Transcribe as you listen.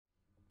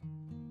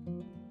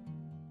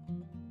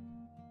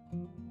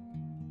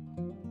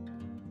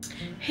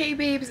Hey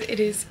babes, it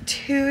is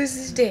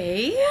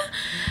Tuesday.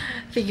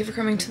 Thank you for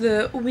coming to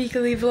the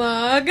weekly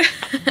vlog.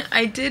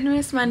 I did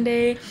miss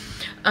Monday.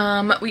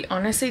 We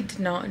honestly did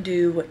not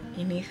do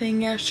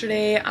anything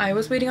yesterday. I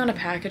was waiting on a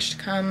package to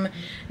come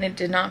and it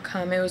did not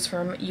come. It was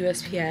from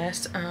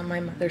USPS.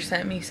 My mother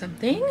sent me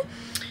something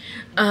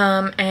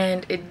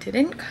and it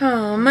didn't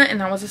come,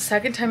 and that was the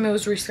second time it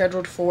was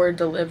rescheduled for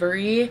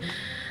delivery.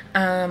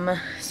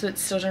 So it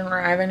still didn't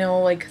arrive. I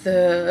know like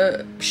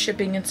the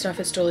shipping and stuff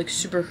is still like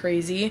super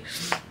crazy.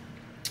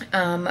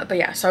 But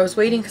yeah, so I was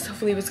waiting because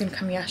hopefully it was gonna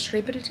come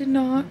yesterday, but it did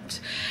not.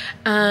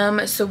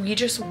 So we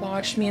just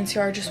watched, me and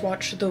Ciara just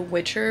watched The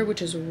Witcher,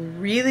 which is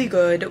really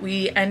good.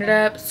 We ended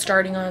up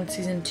starting on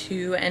season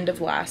 2 end of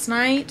last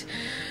night.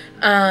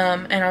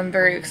 And I'm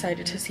very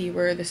excited to see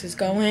where this is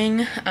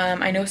going.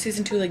 I know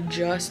season 2 like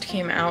just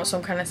came out, so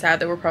I'm kind of sad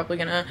that we're probably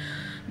gonna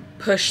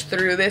push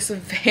through this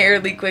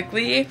fairly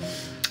quickly.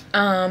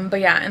 But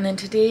yeah, and then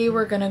today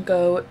we're gonna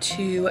go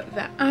to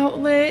the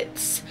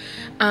outlets.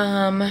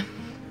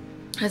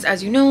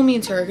 As you know, me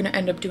and Sarah are gonna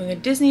end up doing a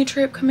Disney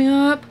trip coming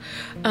up.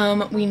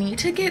 We need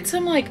to get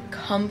some like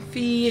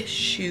comfy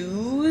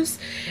shoes.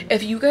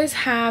 If you guys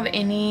have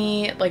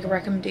any like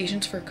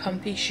recommendations for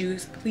comfy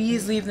shoes,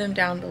 please leave them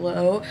down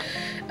below.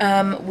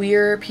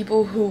 We're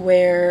people who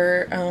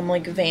wear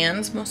like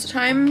Vans most of the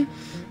time.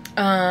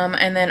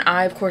 And then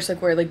I of course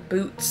like wear like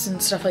boots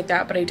and stuff like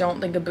that, but I don't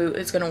think a boot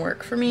is gonna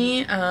work for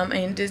me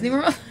in Disney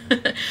World.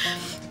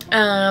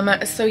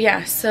 So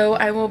yeah, so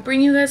I will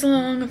bring you guys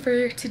along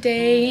for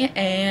today,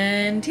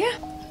 and yeah.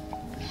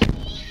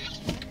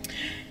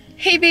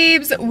 Hey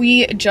babes,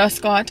 we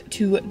just got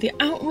to the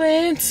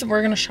outlets.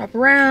 We're gonna shop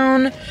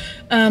around.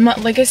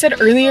 Like I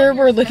said earlier,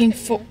 we're looking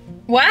for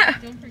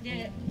what? Don't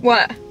forget.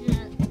 What?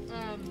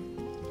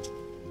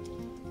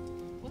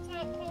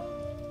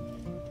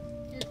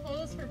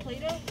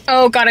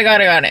 Oh, got it.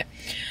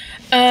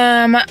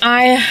 I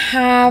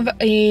have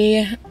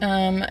a,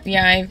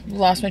 yeah, I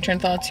lost my train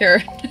of thoughts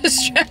here.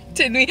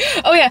 Distracted me.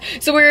 Oh yeah,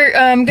 so we're,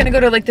 gonna go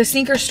to like the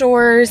sneaker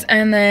stores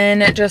and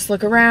then just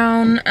look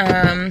around,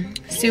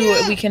 see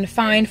what we can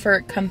find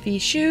for comfy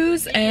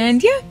shoes,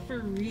 and yeah.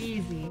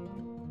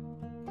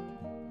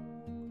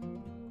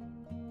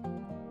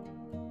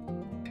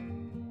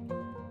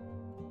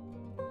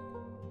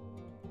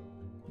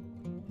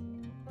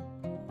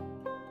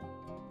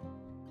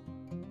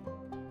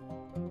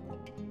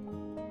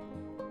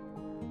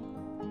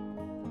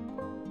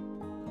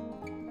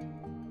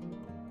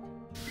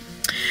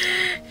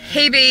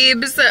 Hey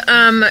babes,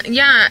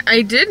 yeah,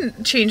 I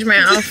did change my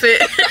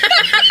outfit.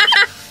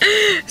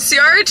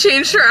 Ciara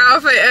changed her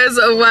outfit as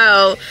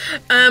well.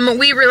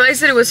 We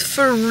realized that it was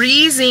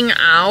freezing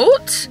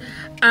out,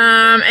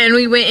 and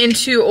we went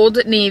into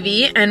Old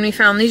Navy and we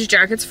found these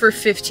jackets for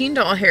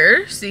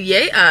 $15. So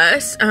yay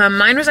us.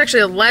 Mine was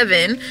actually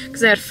 $11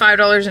 because I had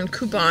 $5 in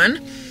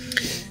coupon.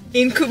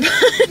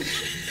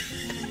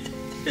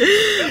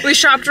 We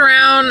shopped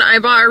around. I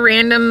bought a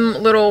random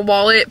little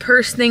wallet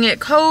purse thing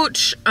at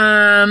Coach,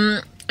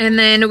 and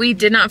then we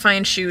did not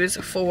find shoes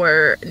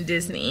for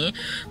Disney.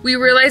 We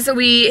realized that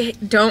we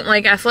don't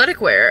like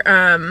athletic wear.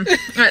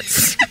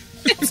 It's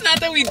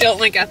not that we don't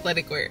like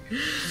athletic wear.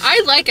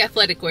 I like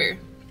athletic wear.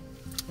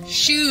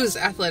 Shoes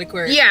athletic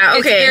wear. Yeah,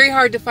 okay. It's very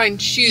hard to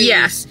find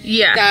shoes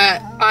yeah.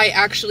 that I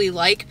actually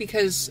like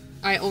because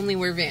I only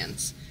wear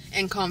Vans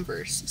and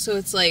Converse. So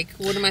it's like,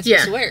 what am I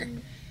supposed to wear?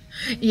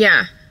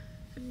 Yeah.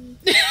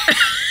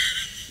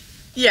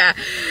 Yeah,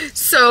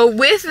 so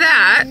with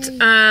that,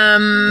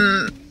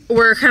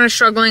 we're kind of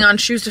struggling on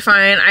shoes to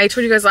find. I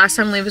told you guys last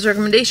time, leave us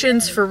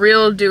recommendations. For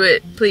real, do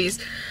it, please.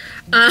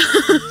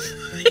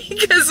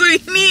 Because we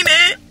need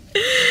it.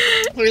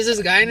 There's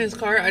this guy in his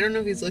car. I don't know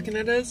if he's looking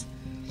at us.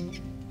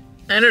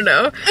 I don't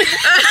know.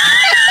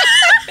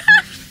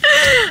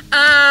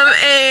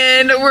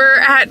 And we're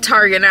at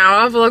Target now.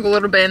 I'll have a look a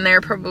little bit in there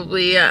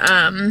probably.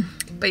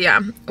 But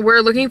yeah,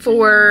 we're looking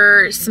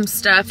for some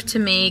stuff to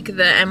make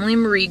the Emily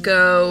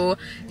Mariko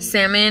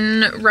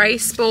salmon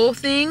rice bowl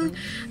thing.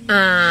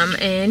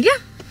 And yeah.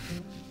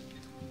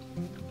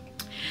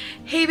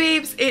 Hey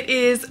babes, it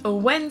is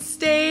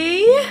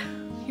Wednesday.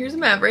 Here's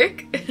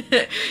Maverick.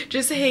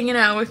 Just hanging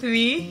out with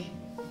me.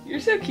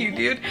 You're so cute,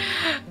 dude.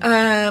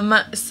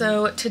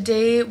 So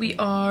today we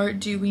are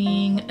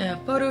doing a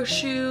photo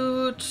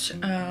shoot.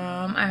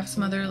 I have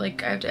some other,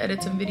 like, I have to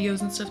edit some videos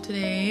and stuff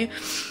today.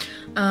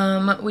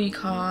 We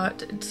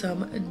caught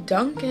some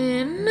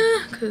Dunkin',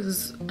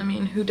 because, I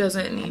mean, who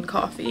doesn't need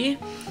coffee?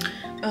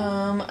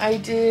 I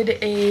did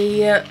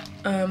a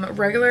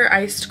regular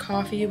iced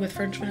coffee with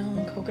French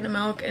vanilla and coconut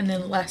milk and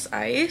then less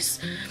ice.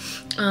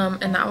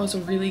 And that was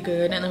really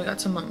good. And then we got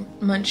some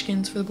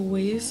munchkins for the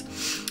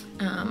boys.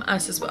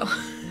 Us as well.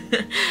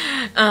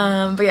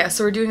 But yeah,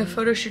 so we're doing a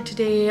photo shoot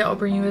today. I'll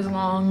bring you guys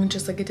along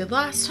just like I did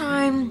last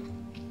time.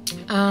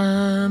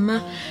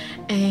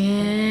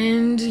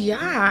 And yeah,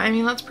 I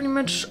mean, that's pretty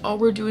much all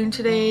we're doing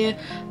today.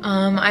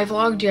 I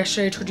vlogged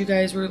yesterday. I told you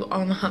guys we're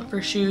on the hunt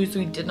for shoes.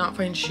 We did not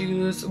find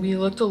shoes. We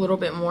looked a little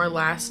bit more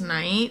last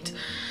night.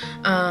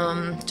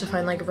 to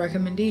find like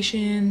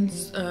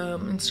recommendations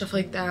and stuff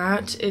like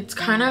that. It's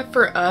kind of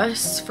for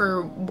us,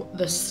 for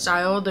the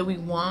style that we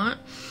want,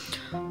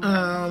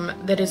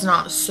 that is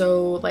not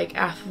so like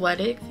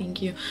athletic.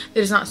 Thank you. That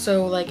is not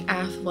so like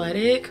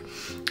athletic.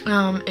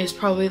 Is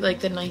probably like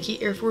the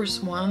Nike Air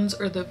Force Ones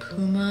or the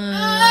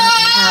Puma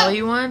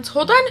Cali ones.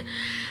 Hold on.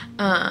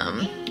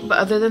 But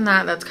other than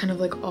that, that's kind of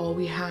like all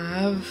we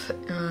have.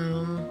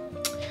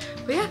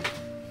 But yeah.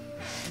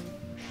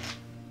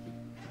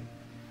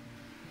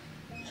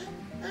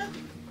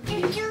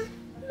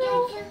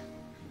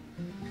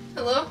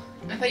 Hello?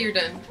 I thought you were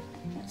done.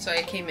 So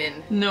I came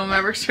in. No,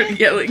 Maverick started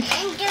yelling.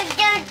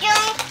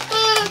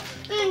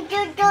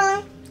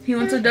 He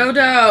wants a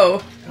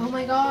dodo. Oh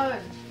my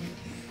god.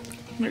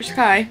 There's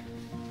Kai.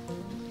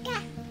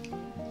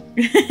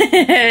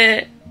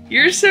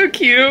 You're so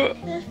cute.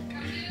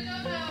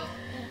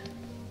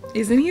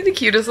 Isn't he the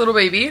cutest little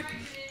baby?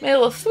 My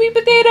little sweet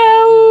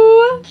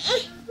potato.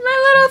 My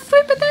little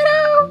sweet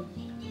potato.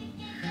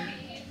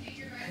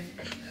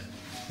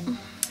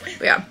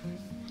 But yeah.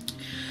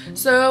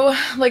 So,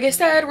 like I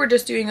said, we're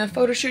just doing a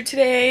photo shoot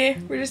today.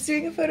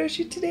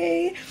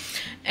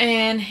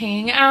 And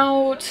hanging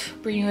out,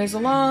 bring you guys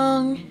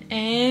along,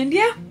 and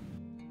yeah.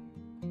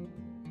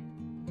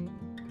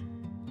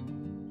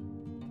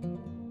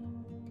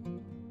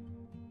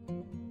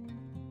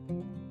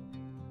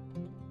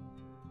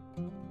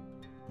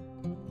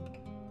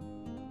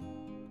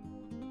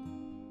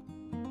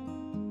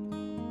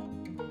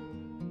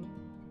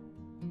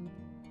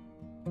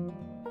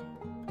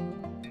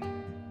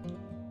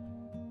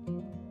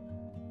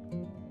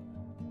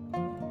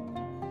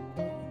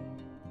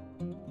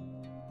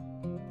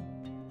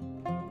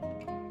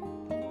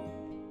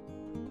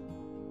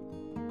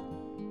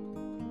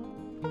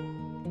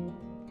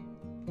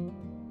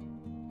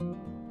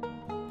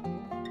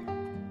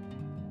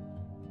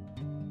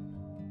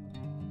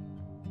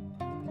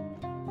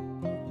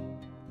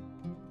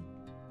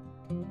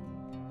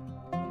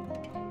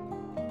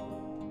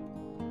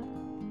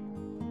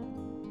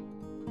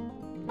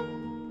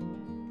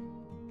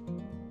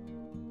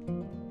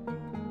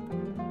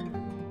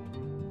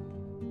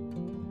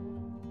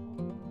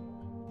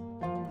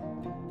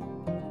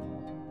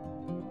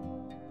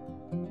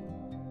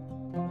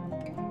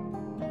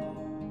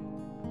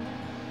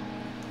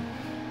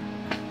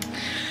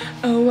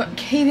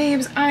 Okay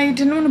babes, I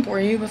didn't want to bore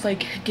you with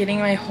like getting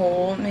my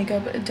whole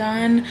makeup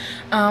done.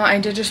 I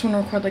did just want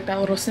to record like that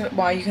little snippet.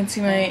 Wow, you can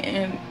see my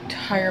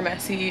entire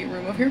messy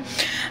room over here.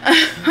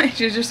 I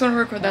did just want to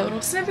record that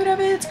little snippet of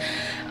it.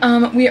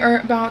 We are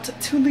about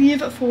to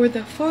leave for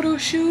the photo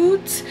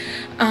shoot.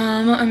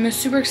 I'm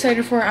super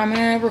excited for it. I'm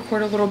gonna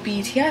record a little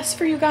BTS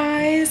for you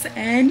guys,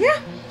 and yeah.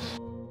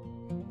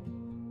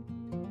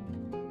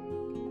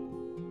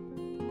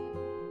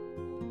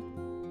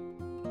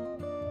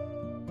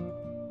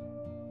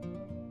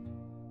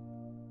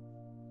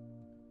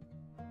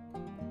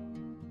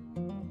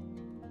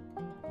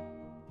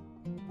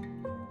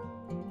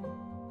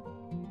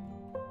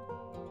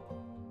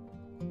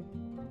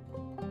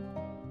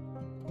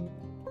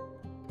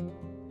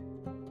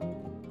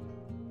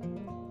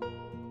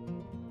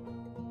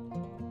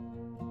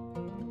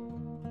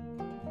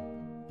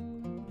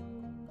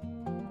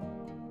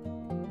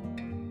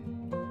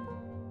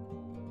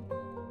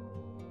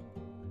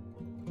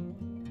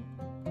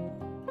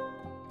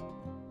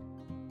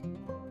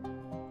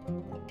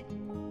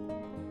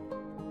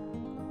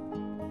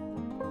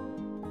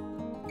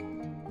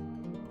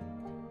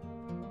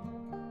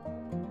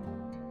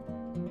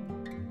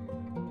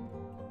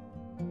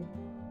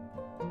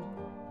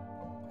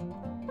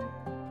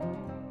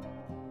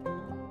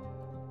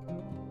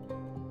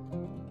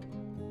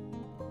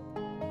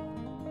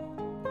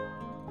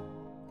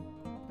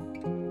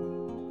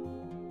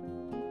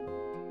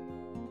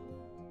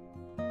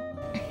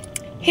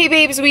 Hey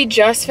babes, we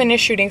just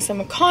finished shooting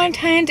some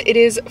content. It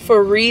is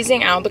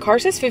freezing out. The car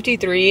says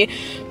 53,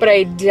 but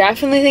I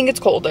definitely think it's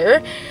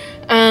colder.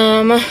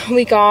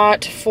 We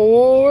got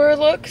 4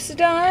 looks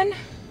done.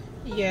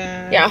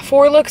 Yeah,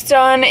 4 looks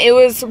done. It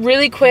was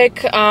really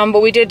quick,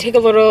 but we did take a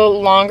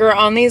little longer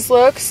on these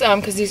looks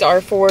because these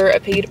are for a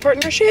paid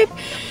partnership.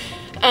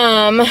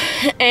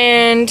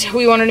 And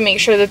we wanted to make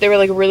sure that they were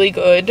like really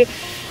good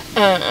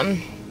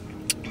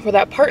for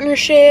that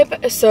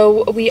partnership.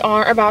 So we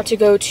are about to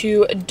go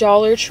to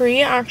Dollar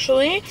Tree.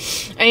 Actually,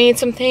 I need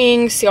some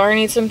things, Ciara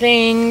needs some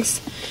things,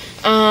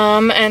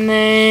 and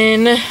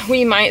then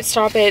we might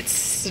stop at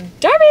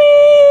Starbucks.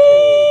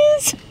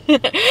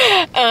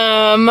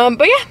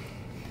 But yeah.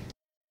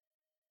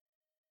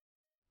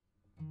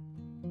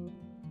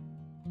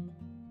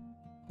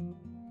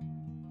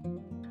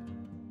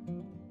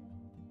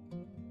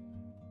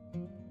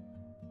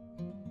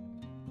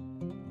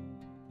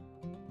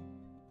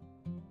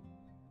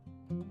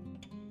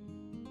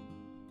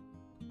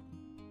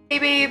 Hey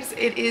babes,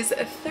 it is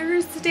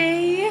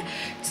Thursday.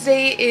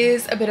 Today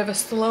is a bit of a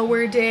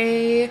slower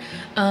day.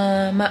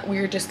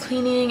 We're just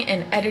cleaning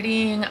and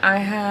editing. I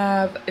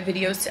have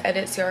videos to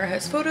edit, Ciara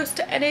has photos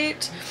to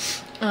edit.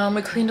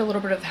 We cleaned a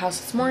little bit of the house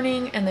this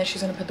morning, and then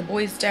she's gonna put the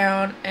boys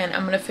down, and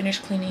I'm gonna finish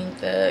cleaning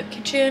the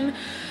kitchen.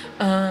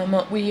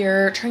 We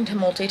are trying to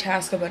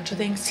multitask a bunch of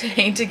things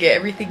today to get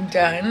everything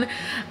done,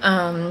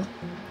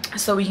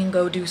 so we can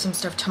go do some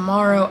stuff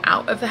tomorrow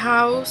out of the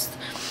house.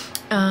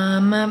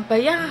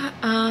 But yeah,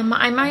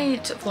 I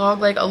might vlog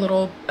like a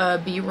little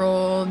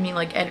b-roll, me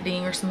like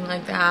editing or something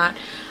like that,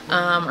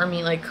 or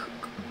me like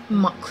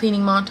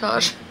cleaning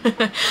montage.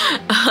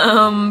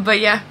 But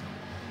yeah.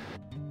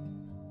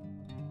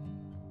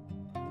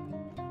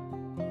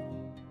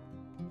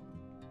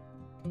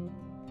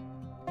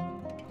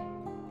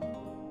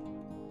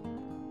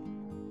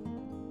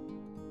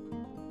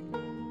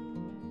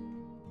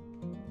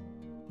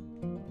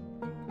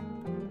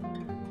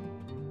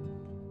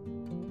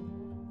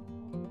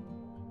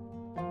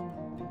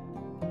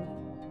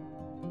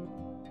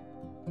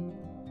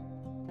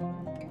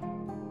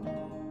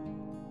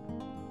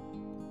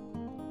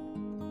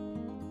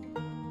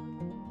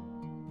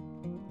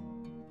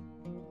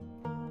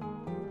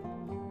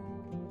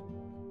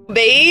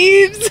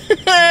 Babes,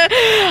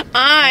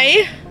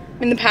 I'm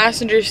in the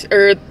passenger,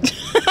 or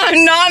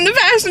I'm not in the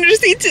passenger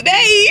seat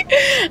today.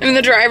 I'm in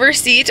the driver's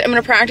seat. I'm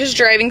gonna practice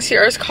driving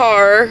Sierra's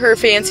car, her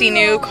fancy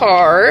new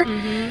car.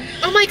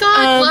 Oh my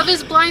god, Love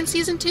is Blind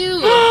season 2.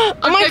 Oh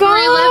my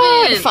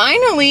god, 11th.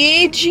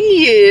 Finally.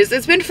 Jeez,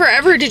 it's been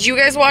forever. Did you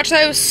guys watch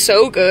that? It was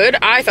so good.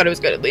 I thought it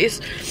was good, at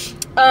least.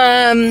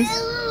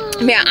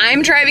 Yeah,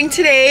 I'm driving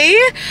today.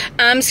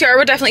 Sierra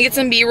would definitely get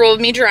some b-roll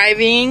of me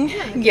driving.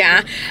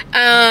 Yeah.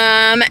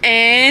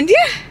 And yeah.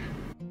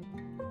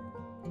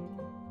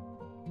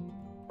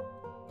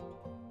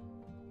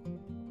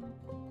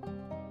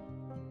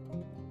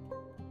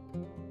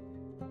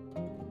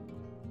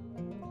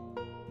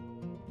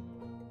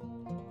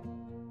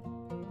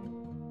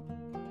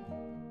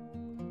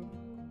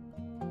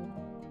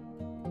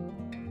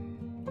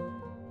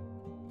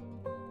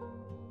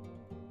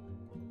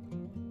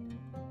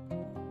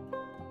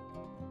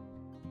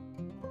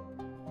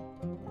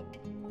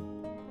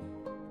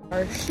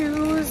 Our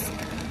shoes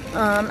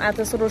at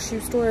this little shoe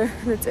store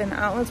that's in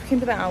Outlets. We came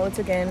to the Outlets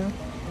again.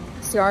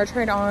 Ciara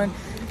tried on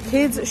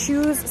kids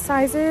shoes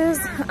sizes.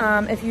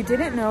 If you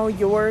didn't know,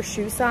 your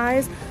shoe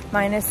size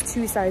minus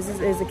 2 sizes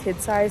is a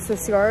kid size, so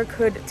Ciara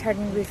could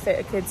technically fit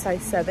a kid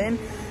size 7,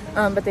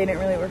 but they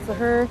didn't really work for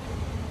her.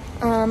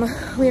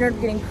 We ended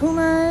up getting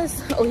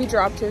Pumas. Oh, he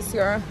dropped his,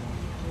 Ciara,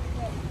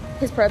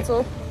 his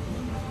pretzel.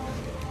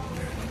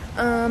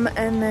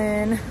 And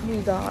then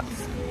we got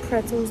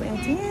pretzels and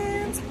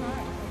Tans.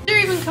 They're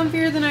even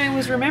comfier than I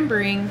was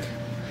remembering.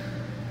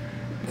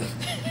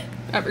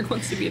 Maverick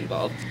wants to be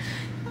involved.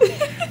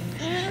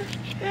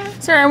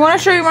 Sorry, I want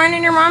to show you mine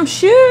and your mom's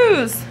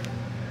shoes.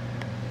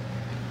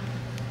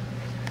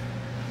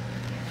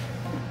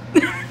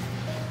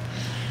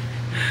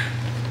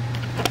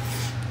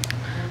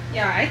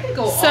 Yeah, I could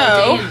go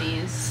all day in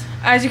these.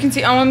 As you can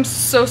see, oh, I'm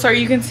so sorry.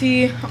 You can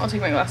see, I'll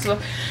take my glasses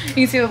off. You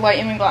can see the light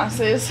in my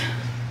glasses.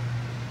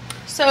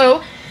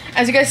 So,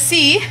 as you guys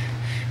see,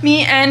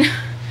 me and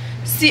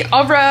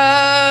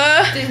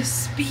Ciara.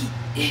 This beat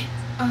is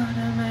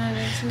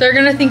automatic. They're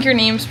gonna think your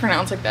name's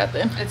pronounced like that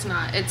then. It's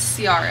not. It's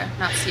Ciara,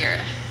 not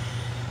Sierra.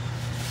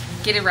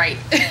 Get it right.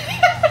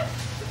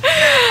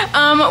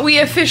 We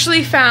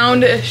officially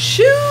found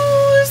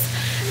shoes.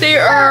 They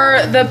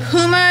are the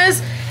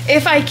Pumas.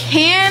 If I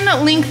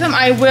can link them,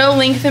 I will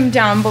link them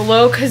down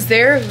below because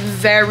they're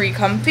very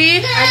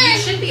comfy. You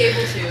should be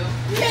able to.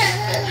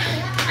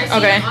 I see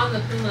them on the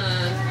Puma.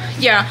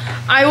 Yeah,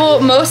 I will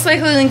most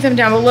likely link them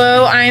down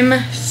below.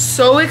 I'm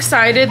so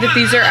excited that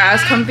these are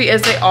as comfy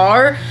as they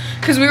are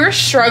because we were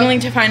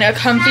struggling to find a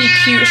comfy,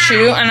 cute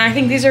shoe, and I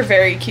think these are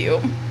very cute.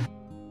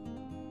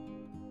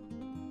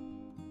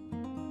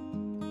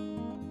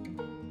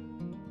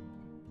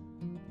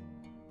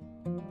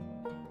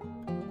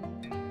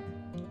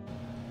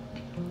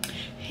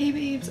 Hey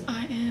babes,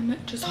 I am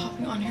just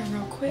hopping on here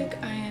real quick.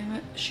 I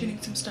am shooting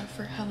some stuff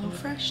for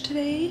HelloFresh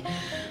today.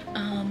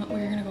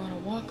 We're gonna go on a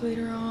walk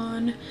later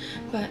on,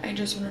 but I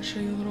just want to show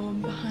you a little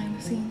behind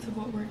the scenes of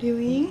what we're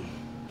doing.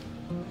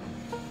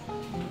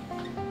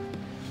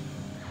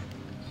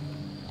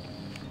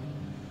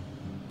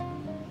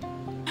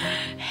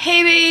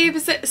 Hey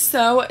babes,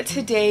 so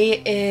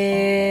today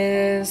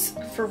is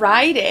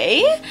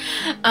Friday.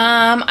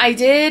 I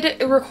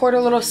did record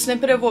a little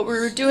snippet of what we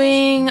were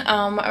doing.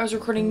 I was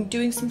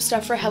doing some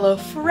stuff for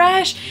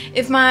HelloFresh.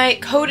 If my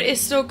code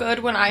is still good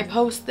when I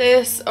post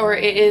this, or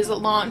it is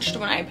launched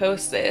when I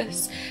post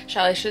this,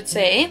 I should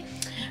say.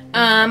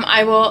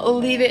 I will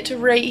leave it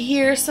right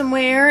here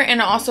somewhere,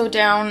 and also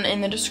down in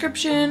the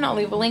description I'll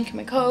leave a link in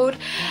my code.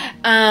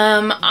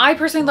 I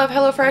personally love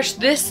HelloFresh.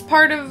 This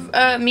part of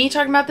me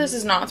talking about this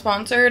is not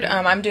sponsored.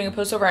 I'm doing a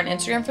post over on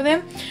Instagram for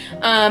them,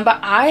 but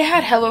I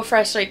had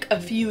HelloFresh like a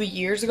few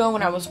years ago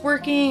when I was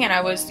working and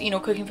I was, you know,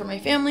 cooking for my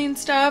family and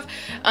stuff.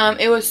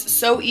 It was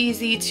so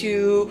easy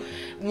to,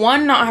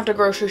 one, not have to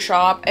grocery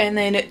shop, and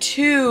then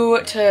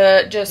two,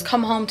 to just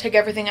come home, take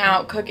everything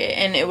out, cook it,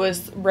 and it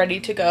was ready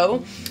to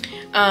go.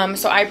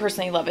 So I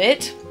personally love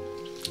it.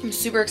 I'm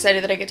super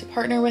excited that I get to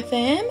partner with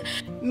him.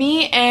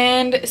 Me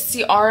and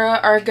Ciara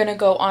are gonna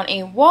go on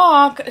a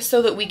walk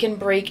so that we can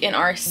break in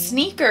our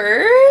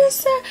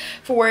sneakers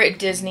for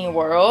Disney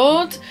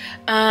World.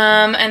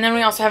 And then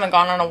we also haven't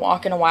gone on a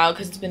walk in a while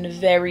because it's been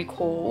very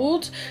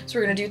cold. So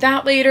we're gonna do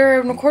that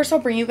later. And of course I'll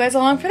bring you guys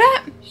along for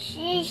that.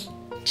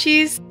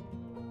 Cheese.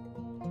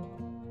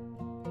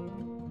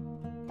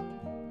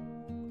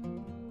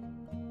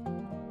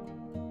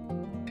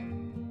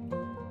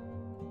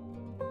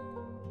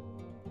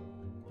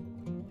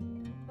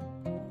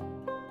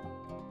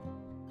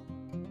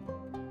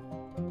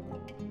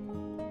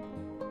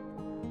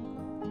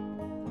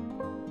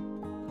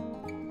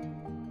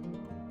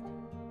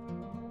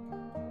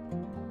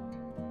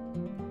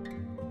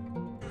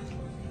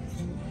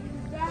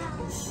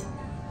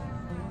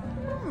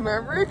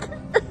 Maverick.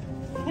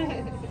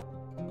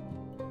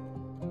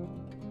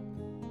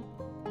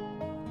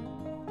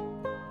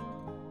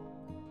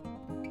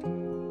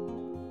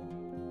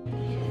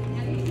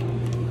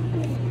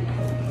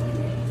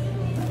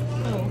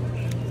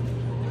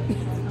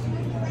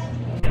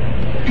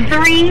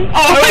 Three,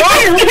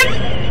 two,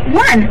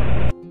 one.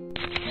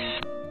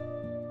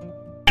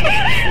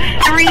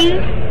 3,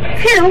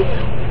 2,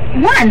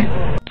 1.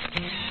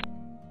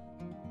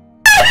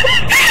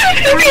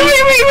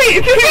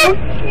 Wait. 2.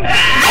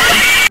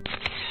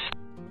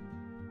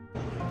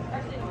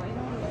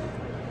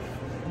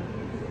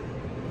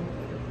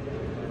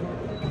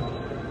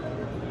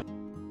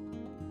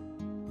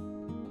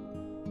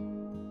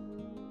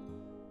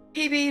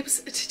 Hey babes,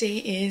 today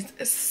is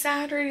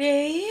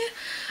Saturday.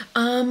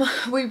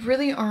 We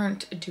really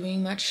aren't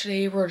doing much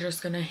today. We're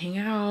just gonna hang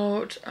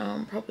out,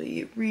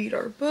 probably read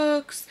our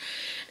books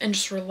and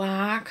just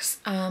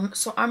relax.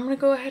 So I'm gonna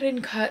go ahead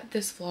and cut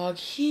this vlog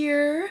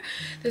here.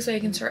 This way I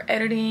can start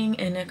editing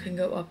and it can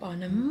go up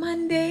on a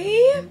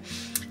Monday.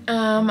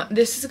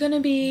 This is gonna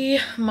be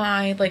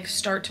my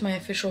start to my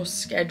official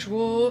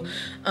schedule,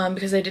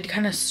 because I did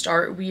kind of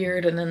start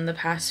weird and then the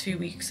past few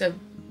weeks I've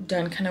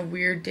done kind of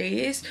weird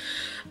days.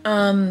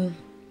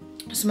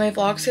 So my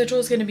vlog schedule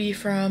is going to be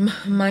from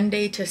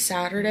Monday to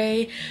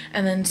Saturday,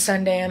 and then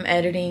Sunday I'm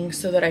editing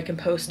so that I can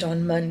post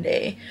on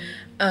Monday.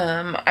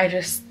 I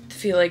just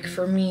feel like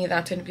for me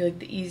that's going to be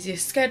the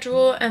easiest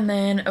schedule, and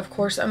then of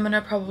course I'm going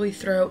to probably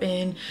throw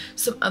in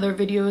some other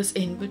videos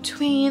in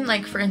between.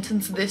 Like for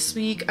instance, this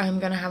week I'm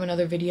going to have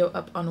another video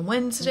up on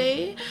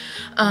Wednesday,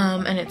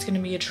 and it's going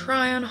to be a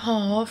try on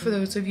haul for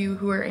those of you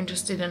who are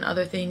interested in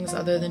other things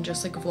other than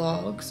just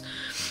vlogs.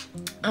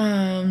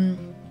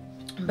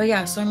 But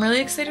yeah, so I'm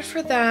really excited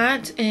for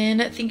that,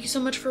 and thank you so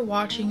much for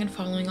watching and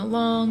following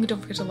along.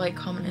 Don't forget to like,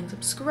 comment, and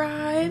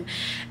subscribe,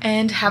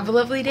 and have a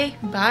lovely day.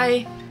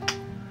 Bye!